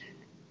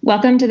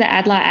Welcome to the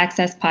AdLaw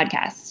Access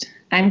podcast.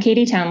 I'm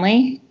Katie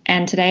Townley,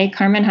 and today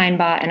Carmen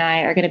Heinbach and I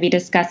are going to be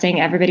discussing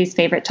everybody's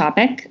favorite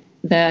topic,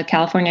 the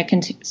California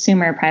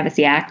Consumer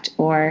Privacy Act,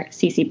 or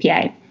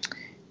CCPA.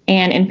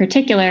 And in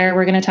particular,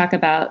 we're going to talk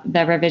about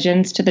the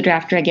revisions to the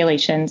draft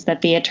regulations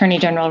that the Attorney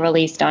General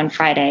released on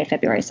Friday,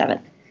 February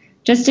 7th.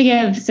 Just to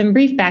give some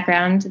brief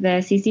background,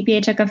 the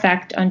CCPA took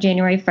effect on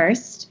January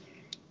 1st,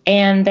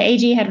 and the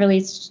AG had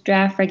released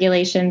draft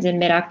regulations in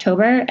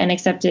mid-October and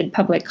accepted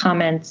public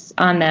comments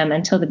on them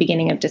until the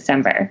beginning of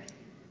December.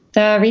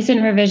 The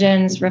recent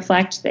revisions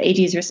reflect the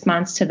AG's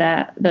response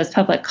to those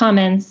public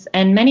comments,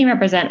 and many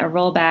represent a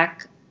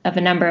rollback of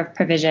a number of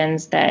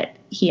provisions that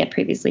he had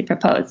previously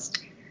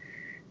proposed.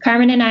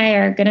 Carmen and I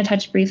are going to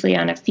touch briefly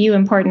on a few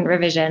important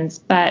revisions,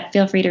 but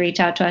feel free to reach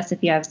out to us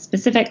if you have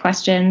specific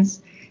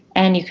questions,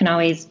 and you can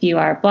always view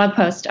our blog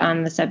post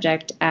on the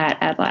subject at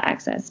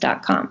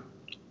adlawaccess.com.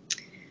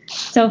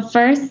 So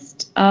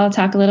first, I'll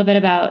talk a little bit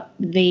about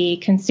the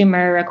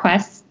consumer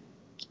request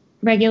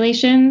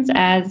regulations,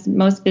 as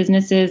most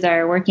businesses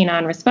are working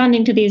on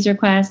responding to these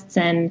requests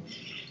and,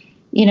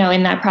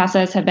 in that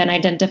process have been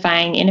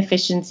identifying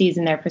inefficiencies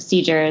in their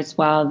procedures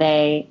while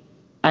they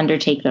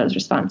undertake those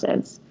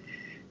responses.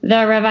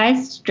 The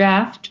revised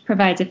draft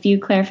provides a few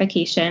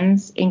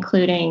clarifications,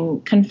 including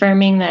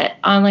confirming that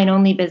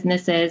online-only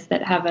businesses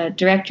that have a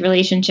direct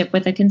relationship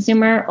with a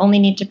consumer only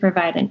need to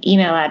provide an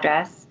email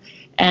address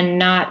and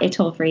not a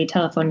toll-free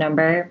telephone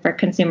number for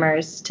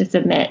consumers to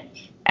submit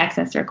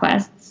access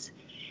requests.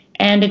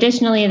 And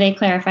additionally, they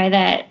clarify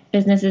that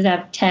businesses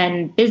have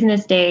 10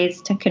 business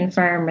days to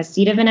confirm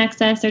receipt of an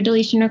access or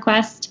deletion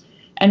request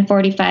and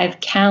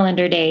 45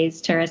 calendar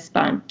days to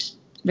respond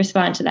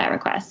to that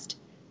request.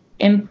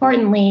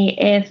 Importantly,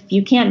 if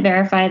you can't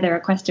verify the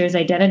requester's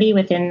identity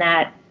within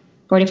that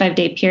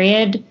 45-day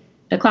period,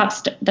 the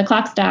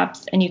clock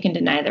stops and you can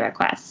deny the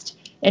request.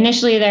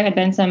 Initially, there had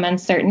been some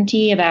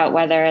uncertainty about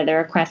whether the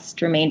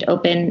request remained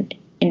open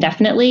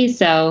indefinitely,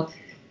 so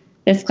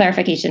this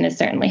clarification is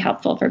certainly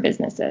helpful for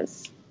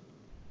businesses.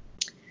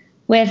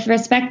 With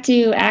respect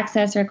to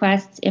access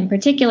requests in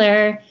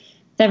particular,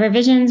 the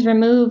revisions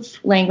remove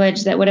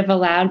language that would have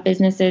allowed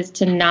businesses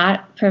to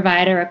not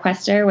provide a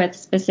requester with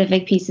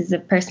specific pieces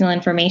of personal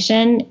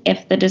information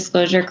if the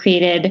disclosure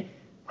created,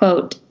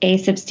 quote, a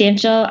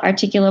substantial,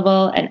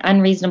 articulable, and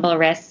unreasonable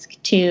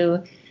risk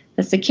to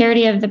the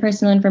security of the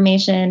personal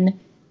information,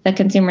 the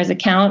consumer's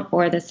account,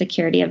 or the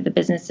security of the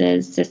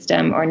business's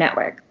system or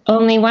network.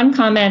 Only one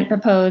comment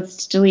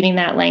proposed deleting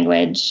that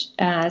language.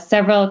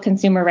 Several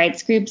consumer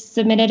rights groups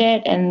submitted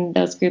it, and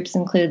those groups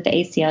include the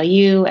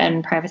ACLU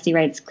and Privacy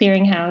Rights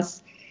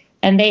Clearinghouse.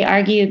 And they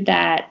argued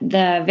that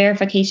the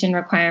verification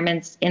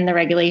requirements in the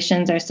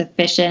regulations are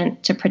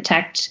sufficient to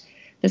protect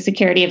the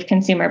security of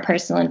consumer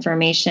personal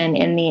information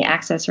in the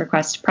access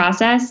request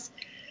process,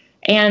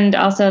 and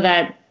also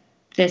that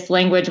this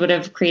language would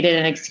have created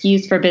an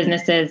excuse for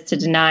businesses to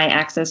deny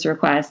access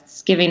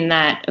requests, given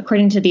that,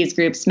 according to these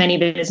groups, many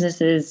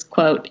businesses,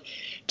 quote,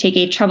 take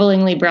a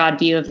troublingly broad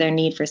view of their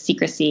need for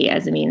secrecy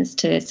as a means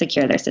to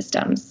secure their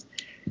systems.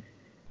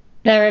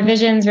 The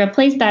revisions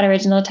replace that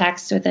original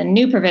text with a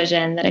new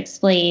provision that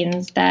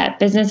explains that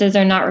businesses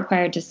are not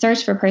required to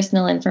search for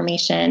personal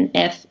information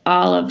if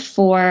all of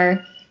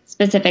 4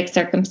 specific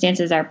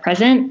circumstances are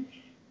present.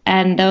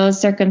 And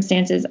those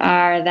circumstances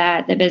are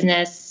that the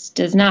business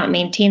does not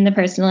maintain the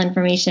personal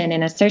information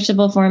in a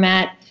searchable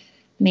format,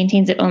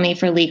 maintains it only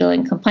for legal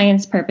and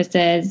compliance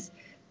purposes,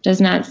 does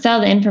not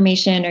sell the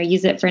information or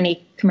use it for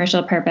any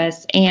commercial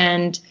purpose,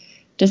 and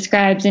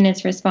describes in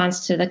its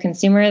response to the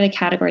consumer the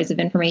categories of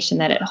information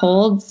that it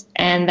holds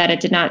and that it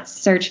did not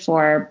search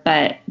for,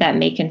 but that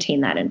may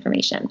contain that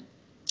information.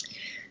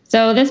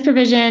 So this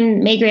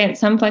provision may grant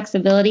some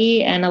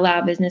flexibility and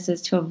allow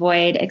businesses to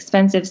avoid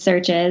expensive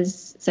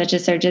searches, such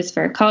as searches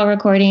for call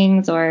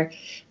recordings or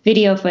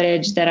video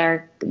footage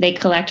that they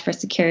collect for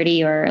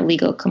security or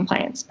legal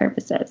compliance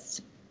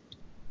purposes.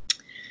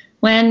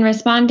 When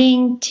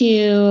responding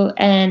to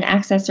an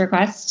access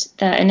request,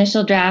 the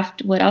initial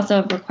draft would also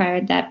have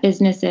required that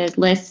businesses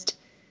list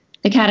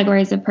the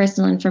categories of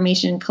personal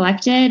information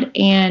collected,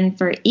 and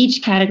for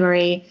each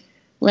category,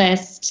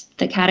 list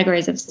the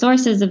categories of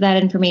sources of that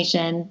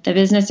information, the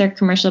business or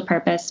commercial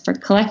purpose for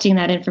collecting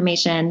that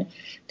information,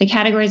 the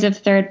categories of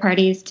third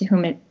parties to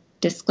whom it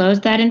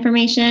disclosed that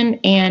information,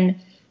 and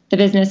the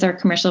business or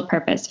commercial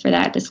purpose for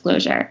that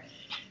disclosure.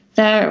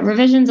 The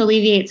revisions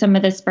alleviate some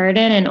of this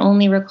burden and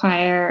only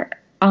require,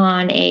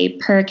 on a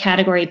per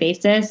category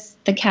basis,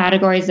 the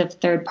categories of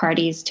third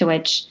parties to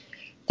which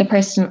the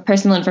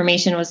personal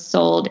information was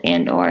sold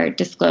and or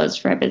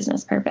disclosed for a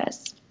business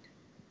purpose.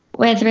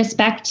 With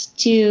respect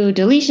to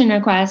deletion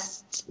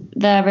requests,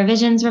 the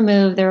revisions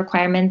remove the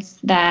requirements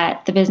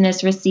that the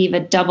business receive a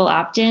double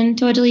opt-in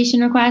to a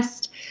deletion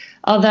request,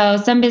 although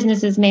some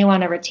businesses may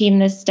want to retain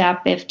this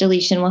step if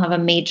deletion will have a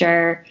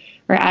major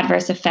or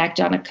adverse effect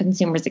on a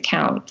consumer's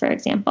account, for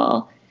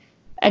example.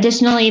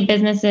 Additionally,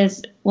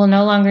 businesses will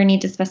no longer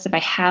need to specify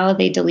how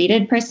they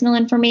deleted personal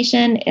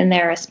information in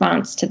their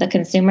response to the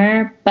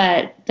consumer,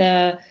 but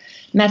the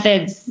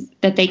methods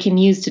that they can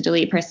use to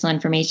delete personal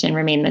information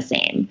remain the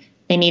same.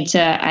 They need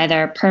to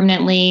either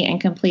permanently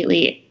and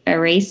completely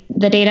erase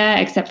the data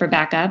except for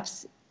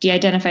backups,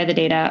 de-identify the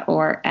data,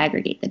 or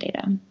aggregate the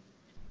data.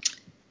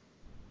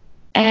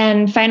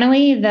 And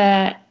finally,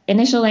 the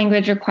initial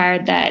language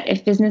required that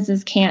if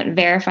businesses can't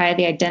verify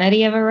the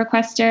identity of a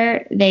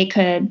requester, they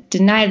could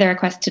deny the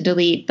request to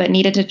delete, but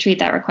needed to treat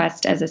that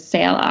request as a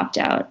sale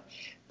opt-out.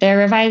 The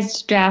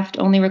revised draft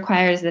only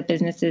requires that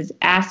businesses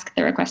ask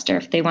the requester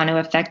if they want to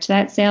effect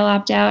that sale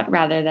opt-out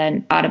rather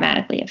than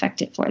automatically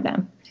effect it for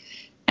them.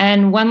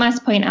 And one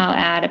last point I'll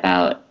add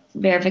about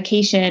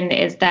verification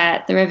is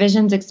that the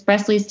revisions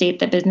expressly state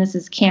that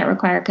businesses can't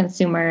require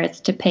consumers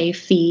to pay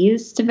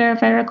fees to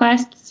verify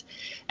requests.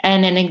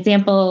 And an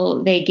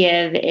example they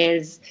give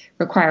is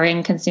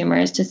requiring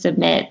consumers to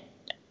submit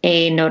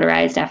a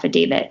notarized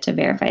affidavit to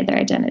verify their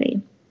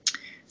identity.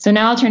 So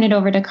now I'll turn it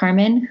over to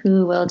Carmen,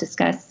 who will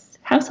discuss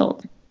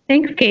household.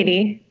 Thanks,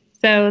 Katie.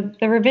 So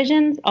the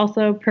revisions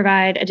also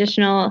provide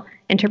additional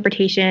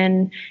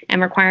interpretation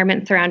and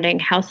requirements surrounding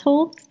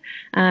households.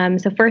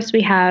 So first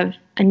we have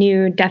a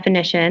new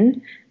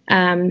definition.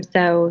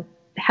 So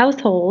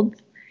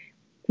households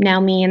now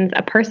means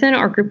a person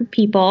or group of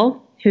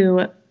people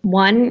who,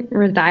 1,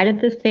 reside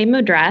at the same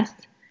address,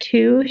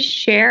 2,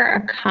 share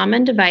a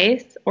common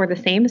device or the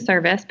same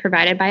service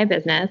provided by a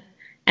business,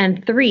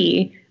 and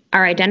 3,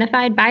 are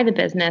identified by the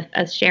business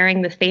as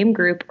sharing the same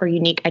group or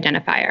unique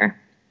identifier.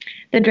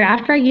 The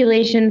draft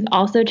regulations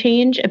also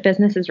change a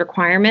business's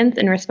requirements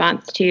in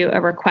response to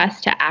a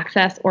request to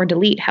access or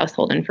delete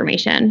household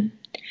information.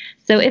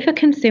 So if a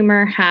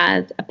consumer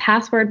has a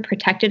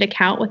password-protected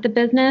account with the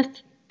business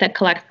that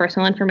collects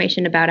personal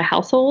information about a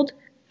household,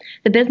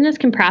 the business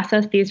can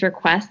process these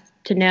requests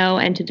to know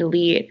and to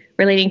delete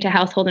relating to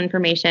household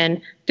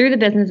information through the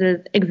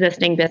business's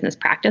existing business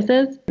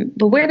practices.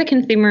 But where the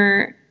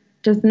consumer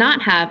does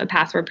not have a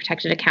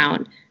password-protected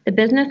account, the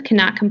business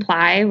cannot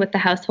comply with the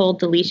household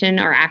deletion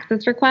or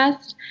access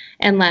request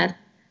unless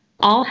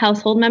all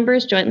household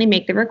members jointly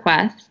make the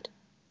request,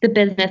 the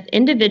business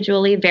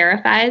individually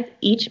verifies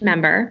each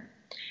member,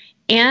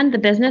 and the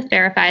business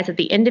verifies that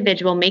the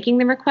individual making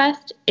the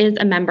request is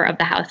a member of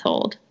the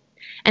household.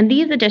 And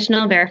these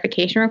additional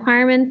verification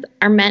requirements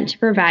are meant to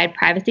provide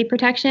privacy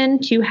protection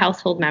to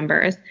household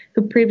members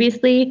who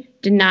previously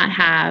did not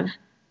have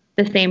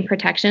the same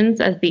protections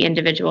as the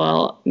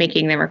individual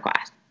making the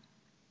request.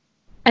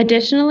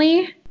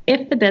 Additionally,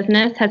 if the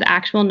business has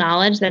actual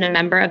knowledge that a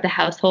member of the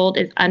household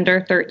is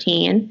under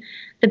 13,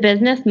 the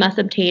business must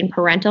obtain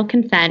parental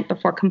consent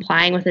before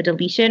complying with a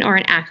deletion or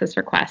an access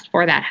request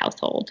for that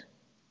household.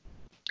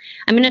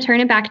 I'm going to turn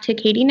it back to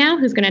Katie now,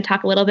 who's going to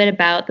talk a little bit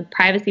about the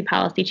privacy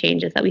policy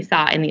changes that we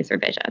saw in these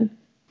revisions.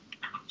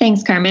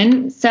 Thanks,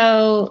 Carmen.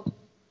 So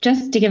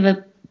just to give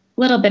a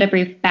little bit of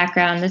brief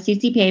background, the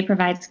CCPA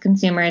provides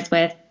consumers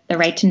with the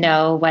right to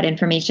know what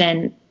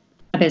information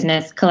a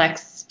business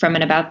collects from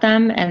and about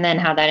them, and then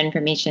how that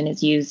information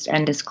is used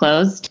and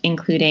disclosed,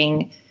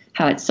 including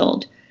how it's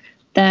sold.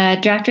 The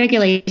draft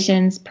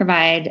regulations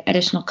provide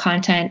additional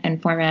content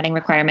and formatting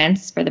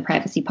requirements for the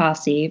privacy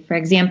policy. For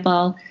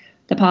example,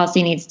 the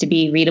policy needs to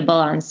be readable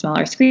on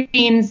smaller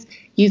screens,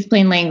 use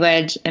plain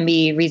language, and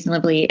be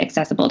reasonably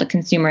accessible to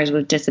consumers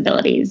with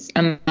disabilities,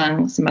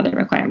 among some other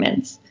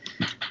requirements.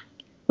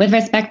 With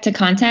respect to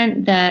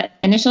content, the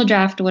initial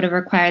draft would have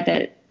required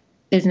that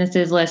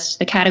businesses list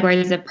the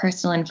categories of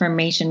personal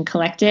information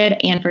collected,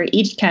 and for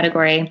each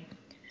category,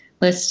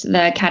 list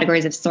the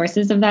categories of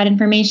sources of that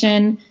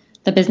information,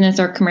 the business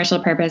or commercial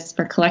purpose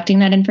for collecting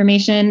that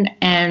information,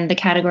 and the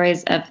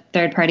categories of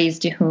third parties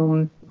to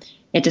whom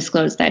it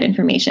disclosed that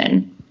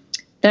information.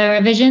 The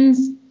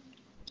revisions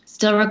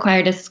still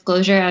require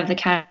disclosure of the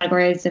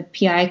categories of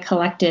PI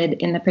collected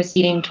in the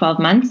preceding 12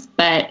 months,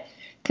 but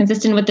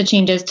consistent with the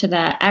changes to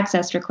the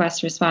access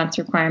request response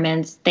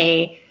requirements,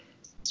 they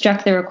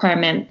struck the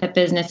requirement that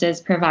businesses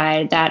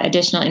provide that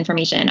additional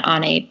information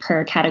on a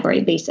per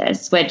category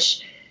basis,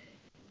 which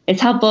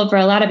is helpful for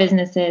a lot of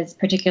businesses,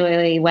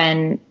 particularly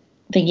when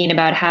thinking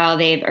about how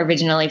they've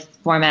originally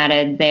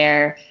formatted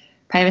their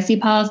privacy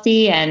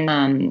policy.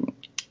 And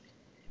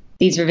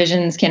these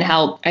revisions can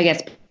help, I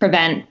guess,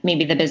 prevent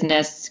maybe the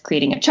business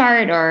creating a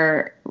chart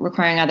or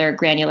requiring other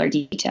granular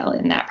detail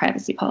in that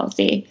privacy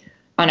policy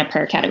on a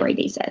per category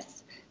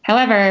basis.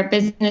 However,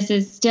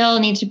 businesses still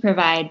need to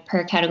provide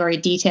per category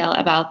detail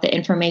about the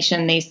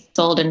information they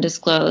sold and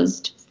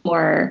disclosed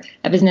for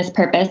a business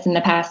purpose in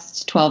the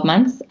past 12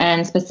 months.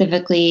 And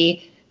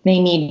specifically, they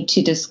need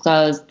to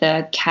disclose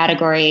the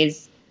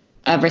categories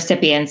of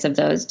recipients of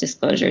those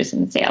disclosures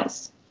and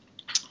sales.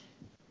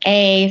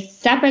 A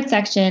separate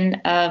section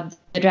of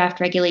the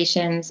draft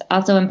regulations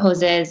also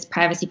imposes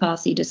privacy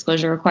policy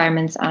disclosure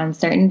requirements on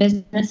certain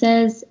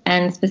businesses,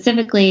 and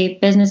specifically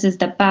businesses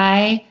that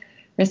buy,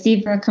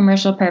 receive for a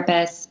commercial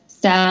purpose,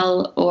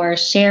 sell, or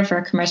share for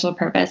a commercial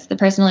purpose the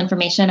personal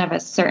information of a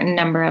certain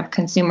number of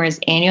consumers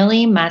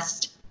annually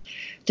must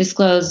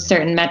disclose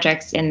certain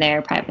metrics in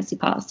their privacy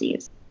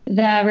policies.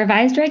 The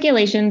revised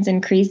regulations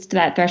increased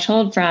that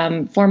threshold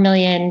from 4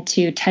 million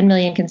to 10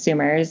 million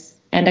consumers,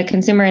 and a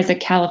consumer is a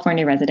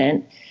California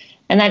resident.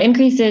 And that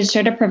increase is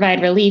sure to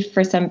provide relief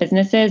for some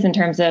businesses in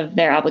terms of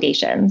their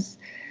obligations.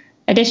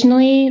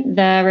 Additionally,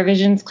 the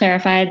revisions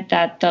clarified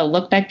that the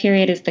look-back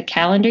period is the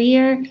calendar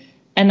year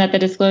and that the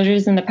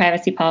disclosures in the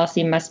privacy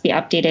policy must be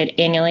updated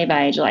annually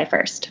by July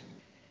 1st.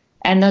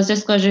 And those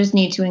disclosures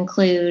need to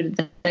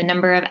include the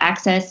number of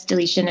access,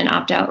 deletion, and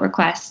opt-out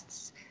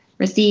requests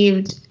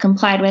received,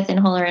 complied with in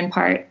whole or in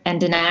part, and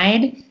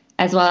denied,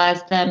 as well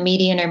as the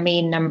median or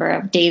mean number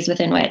of days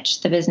within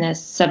which the business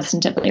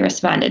substantively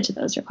responded to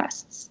those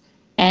requests.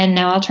 And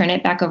now I'll turn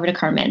it back over to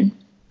Carmen.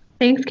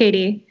 Thanks,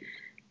 Katie.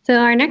 So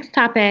our next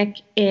topic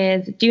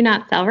is do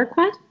not sell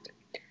requests.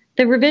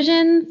 The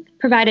revisions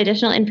provide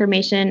additional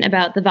information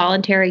about the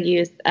voluntary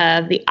use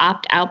of the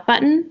opt-out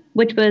button,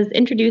 which was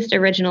introduced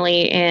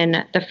originally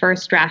in the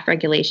first draft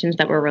regulations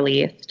that were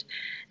released.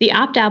 The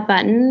opt-out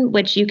button,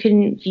 which you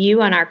can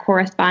view on our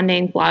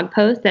corresponding blog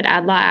post at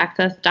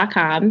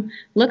adlawaccess.com,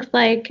 looks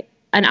like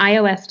an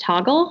iOS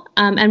toggle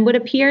and would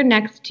appear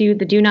next to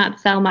the do not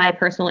sell my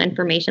personal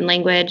information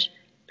language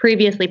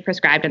previously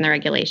prescribed in the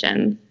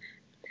regulations.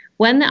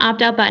 When the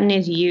opt-out button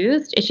is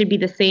used, it should be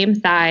the same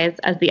size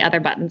as the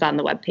other buttons on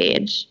the web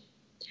page.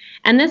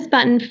 And this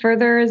button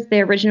furthers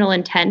the original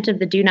intent of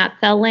the Do Not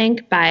Sell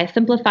link by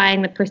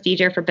simplifying the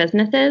procedure for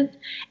businesses,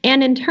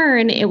 and in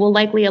turn, it will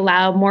likely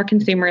allow more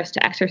consumers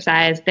to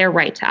exercise their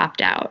right to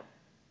opt out.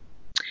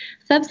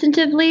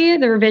 Substantively,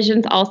 the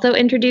revisions also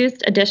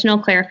introduced additional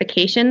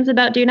clarifications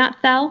about Do Not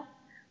Sell.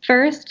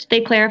 First,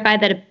 they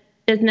clarified that a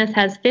business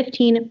has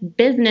 15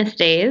 business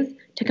days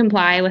to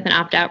comply with an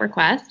opt-out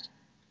request.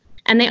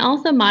 And they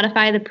also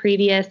modify the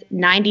previous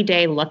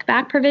 90-day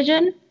look-back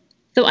provision.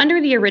 So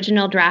under the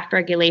original draft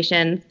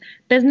regulations,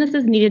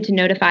 businesses needed to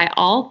notify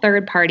all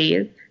third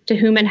parties to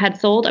whom it had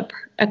sold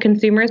a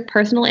consumer's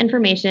personal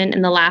information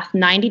in the last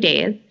 90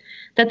 days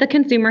that the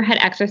consumer had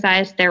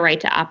exercised their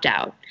right to opt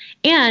out,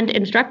 and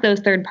instruct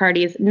those third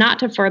parties not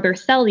to further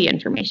sell the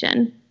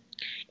information.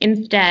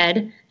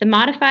 Instead, the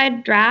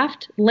modified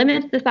draft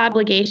limits this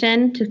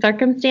obligation to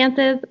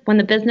circumstances when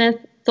the business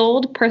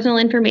sold personal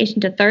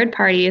information to third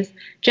parties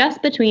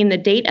just between the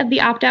date of the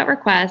opt-out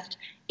request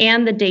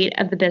and the date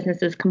of the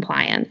business's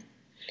compliance.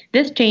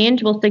 This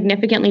change will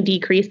significantly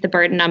decrease the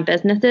burden on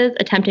businesses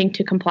attempting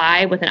to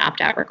comply with an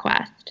opt-out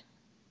request.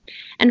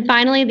 And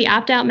finally, the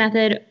opt-out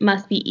method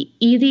must be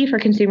easy for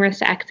consumers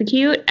to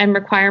execute and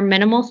require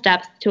minimal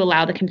steps to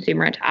allow the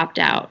consumer to opt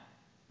out.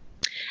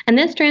 And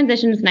this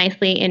transitions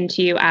nicely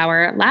into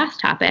our last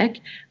topic,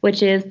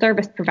 which is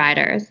service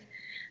providers.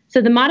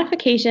 So the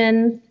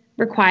modifications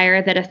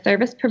require that a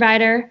service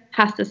provider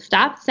has to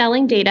stop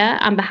selling data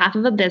on behalf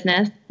of a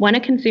business when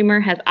a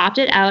consumer has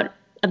opted out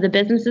of the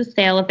business's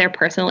sale of their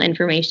personal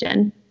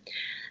information.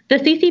 The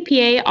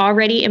CCPA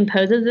already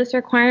imposes this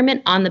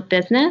requirement on the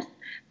business,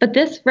 but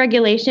this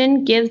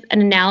regulation gives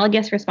an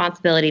analogous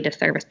responsibility to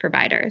service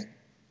providers.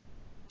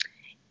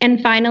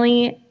 And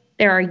finally,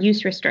 there are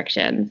use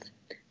restrictions.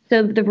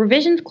 So the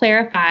revisions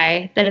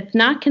clarify that it's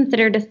not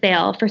considered a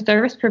sale for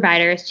service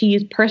providers to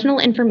use personal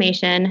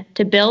information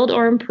to build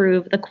or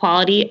improve the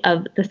quality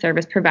of the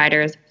service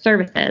provider's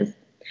services.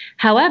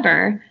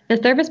 However, the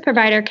service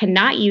provider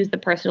cannot use the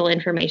personal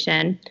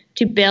information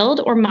to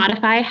build or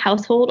modify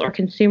household or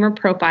consumer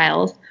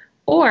profiles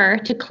or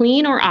to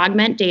clean or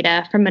augment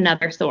data from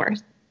another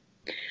source.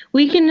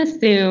 We can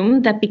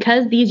assume that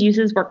because these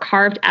uses were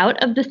carved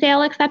out of the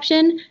sale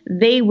exception,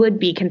 they would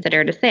be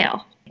considered a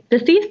sale. The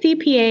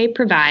CCPA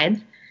provides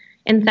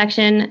in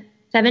section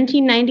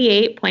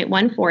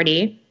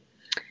 1798.140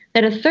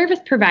 that a service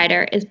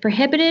provider is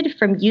prohibited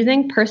from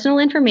using personal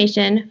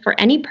information for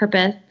any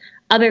purpose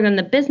other than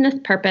the business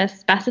purpose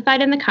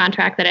specified in the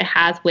contract that it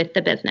has with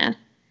the business.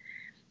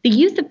 The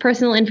use of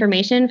personal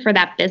information for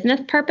that business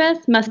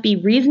purpose must be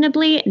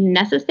reasonably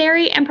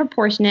necessary and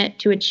proportionate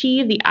to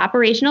achieve the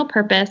operational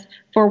purpose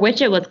for which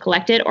it was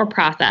collected or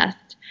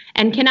processed,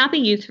 and cannot be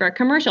used for a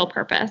commercial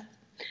purpose,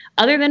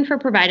 other than for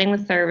providing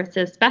the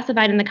services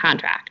specified in the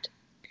contract.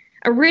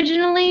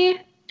 Originally,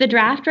 the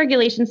draft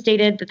regulation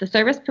stated that the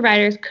service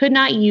providers could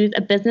not use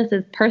a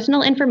business's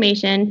personal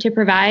information to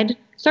provide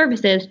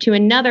services to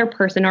another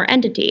person or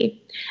entity.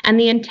 And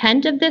the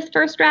intent of this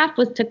first draft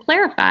was to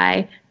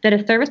clarify that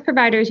a service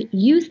provider's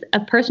use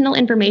of personal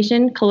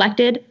information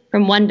collected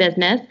from one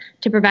business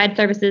to provide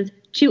services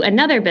to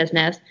another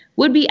business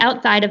would be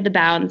outside of the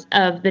bounds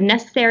of the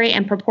necessary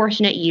and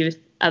proportionate use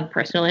of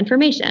personal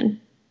information.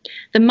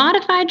 The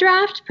modified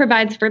draft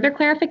provides further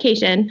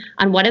clarification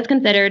on what is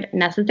considered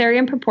necessary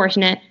and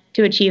proportionate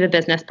to achieve a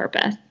business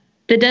purpose.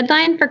 The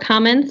deadline for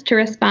comments to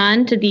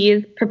respond to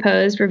these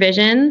proposed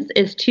revisions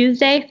is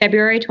Tuesday,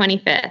 February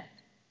 25th.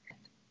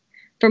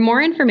 For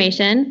more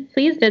information,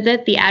 please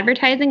visit the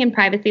Advertising and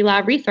Privacy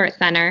Law Resource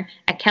Center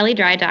at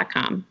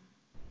kellydry.com.